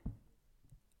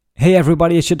Hey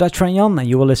everybody, it's your Dutch friend Jan, and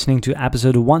you are listening to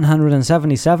episode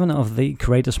 177 of the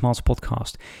Creator Smarts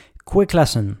podcast. Quick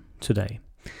lesson today.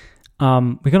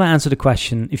 We're going to answer the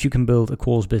question if you can build a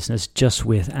course business just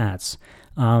with ads.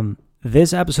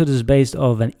 This episode is based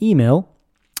off an email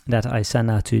that I sent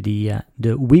out to the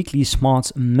Weekly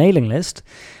Smarts mailing list.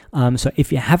 So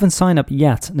if you haven't signed up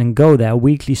yet, then go there,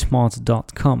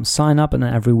 weeklysmarts.com. Sign up, and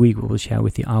then every week we will share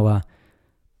with you our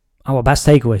best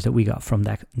takeaways that we got from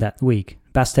that week.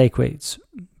 Best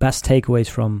takeaways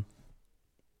from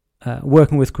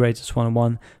working with creators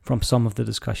one-on-one, from some of the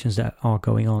discussions that are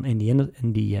going on in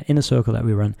the inner circle that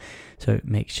we run. So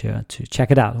make sure to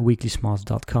check it out,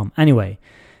 weeklysmarts.com. Anyway,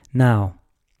 now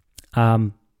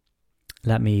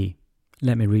let me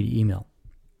read the email.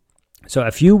 So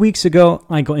a few weeks ago,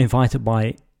 I got invited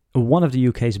by one of the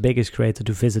UK's biggest creators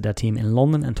to visit their team in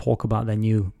London and talk about their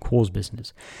new course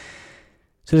business.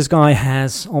 So this guy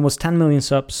has almost 10 million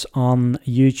subs on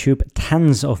YouTube,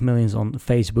 tens of millions on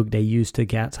Facebook. They used to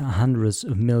get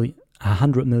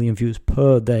 100 million views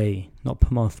per day, not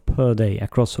per month, per day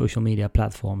across social media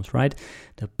platforms, right?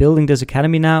 They're building this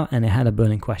academy now, and they had a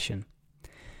burning question.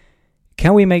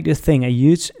 Can we make this thing a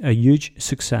huge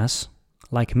success,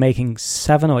 like making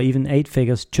 7 or even 8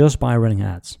 figures just by running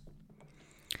ads?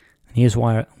 And here's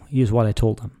what I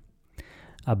told them.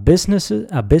 Businesses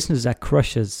that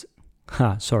crush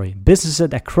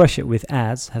it with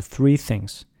ads have 3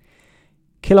 things: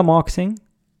 killer marketing,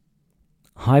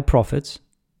 high profits,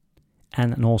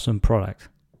 and an awesome product.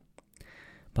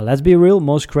 But let's be real,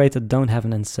 most creators don't have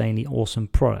an insanely awesome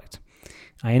product.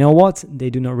 And you know what? They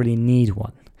do not really need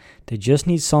one. They just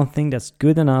need something that's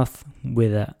good enough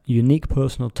with a unique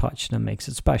personal touch that makes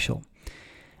it special.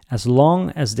 As long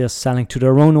as they're selling to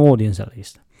their own audience, at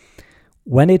least.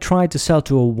 When they try to sell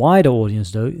to a wider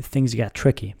audience, though, things get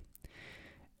tricky.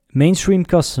 Mainstream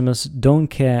customers don't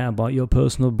care about your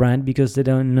personal brand because they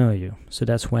don't know you. So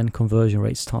that's when conversion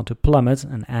rates start to plummet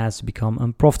and ads become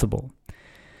unprofitable.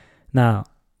 Now,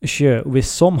 sure, with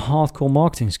some hardcore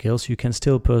marketing skills, you can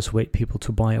still persuade people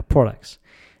to buy your products.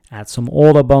 Add some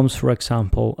order bumps, for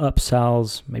example,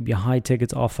 upsells, maybe a high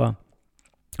ticket offer,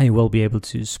 and you will be able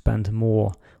to spend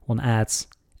more on ads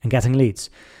and getting leads.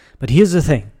 But here's the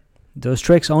thing, those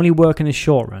tricks only work in the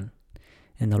short run.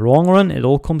 In the long run, it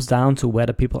all comes down to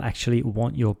whether people actually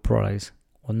want your product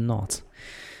or not.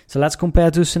 So let's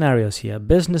compare 2 scenarios here.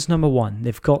 Business number 1,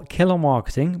 they've got killer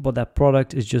marketing, but their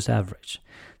product is just average.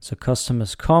 So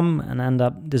customers come and end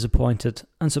up disappointed,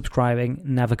 unsubscribing,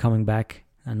 never coming back,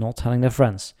 and not telling their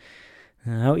friends.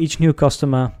 Now, each new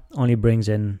customer only brings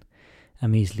in a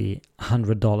measly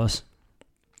 $100.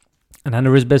 And then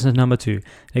there is business number 2.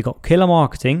 They got killer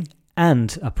marketing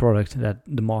and a product that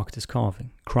the market is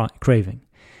craving.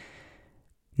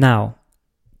 Now,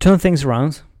 turn things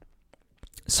around.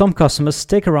 Some customers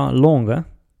stick around longer,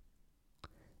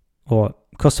 or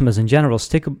customers in general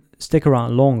stick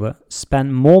around longer,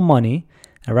 spend more money,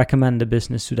 and recommend the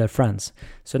business to their friends.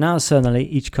 So now suddenly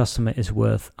each customer is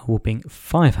worth a whopping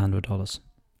 $500.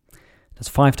 That's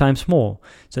 5 times more.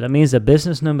 So that means that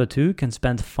business number 2 can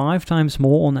spend 5 times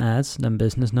more on ads than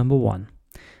business number 1.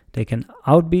 They can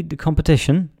outbeat the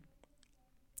competition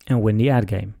and win the ad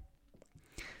game.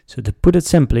 So to put it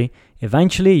simply,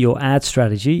 eventually your ad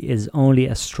strategy is only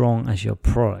as strong as your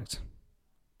product,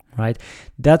 right?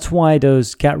 That's why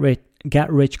those get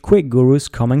rich quick gurus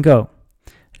come and go.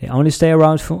 They only stay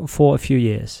around for a few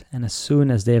years, and as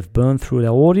soon as they've burned through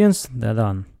their audience, they're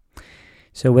done.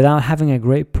 So without having a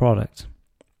great product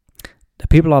that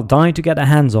people are dying to get their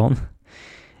hands on,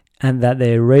 and that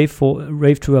they rave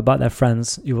through about their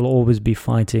friends, you will always be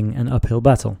fighting an uphill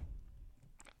battle.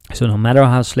 So no matter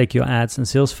how slick your ads and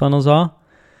sales funnels are,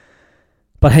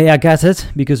 but hey, I get it,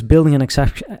 because building an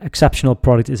exceptional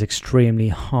product is extremely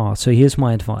hard. So here's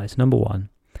my advice. Number 1,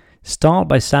 start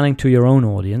by selling to your own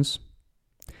audience.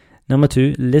 Number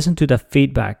 2, listen to their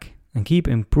feedback and keep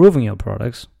improving your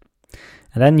products.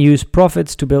 And then use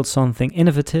profits to build something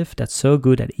innovative that's so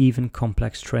good that even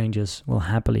complex strangers will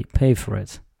happily pay for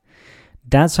it.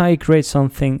 That's how you create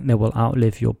something that will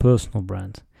outlive your personal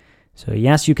brand. So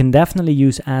yes, you can definitely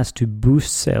use ads to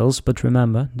boost sales, but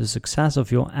remember, the success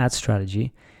of your ad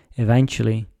strategy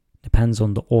eventually depends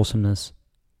on the awesomeness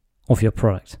of your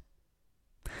product.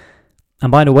 And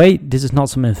by the way, this is not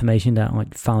some information that I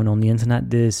found on the internet.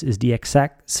 This is the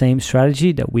exact same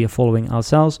strategy that we are following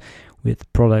ourselves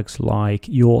with products like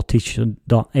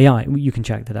YourTeacher.ai. You can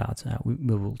check that out. We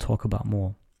will talk about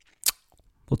more.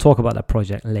 We'll talk about that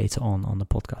project later on the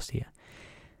podcast here.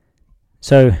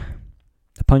 So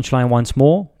the punchline once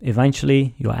more,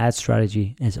 eventually your ad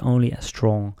strategy is only as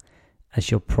strong as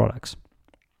your products.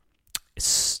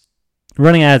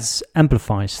 running ads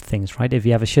amplifies things, right? If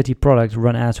you have a shitty product,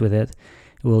 run ads with it,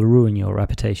 it will ruin your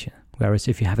reputation. Whereas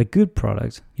if you have a good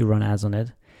product, you run ads on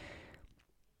it,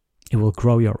 it will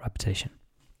grow your reputation.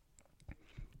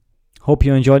 Hope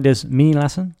you enjoyed this mini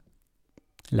lesson.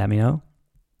 Let me know.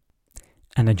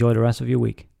 And enjoy the rest of your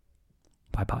week.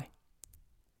 Bye-bye.